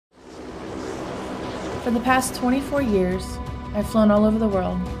For the past 24 years, I've flown all over the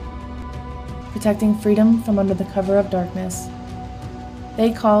world, protecting freedom from under the cover of darkness.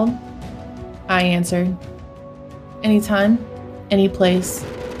 They called, I answered. Anytime, any place.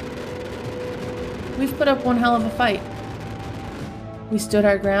 We've put up one hell of a fight. We stood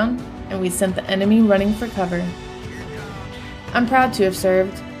our ground, and we sent the enemy running for cover. I'm proud to have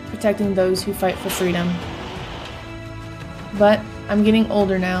served, protecting those who fight for freedom. But I'm getting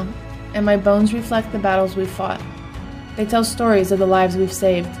older now, and my bones reflect the battles we've fought. They tell stories of the lives we've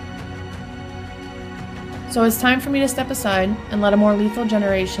saved. So it's time for me to step aside and let a more lethal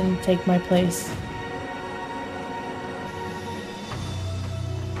generation take my place.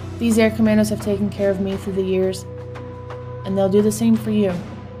 These air commandos have taken care of me through the years, and they'll do the same for you.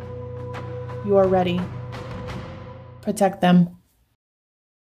 You are ready. Protect them.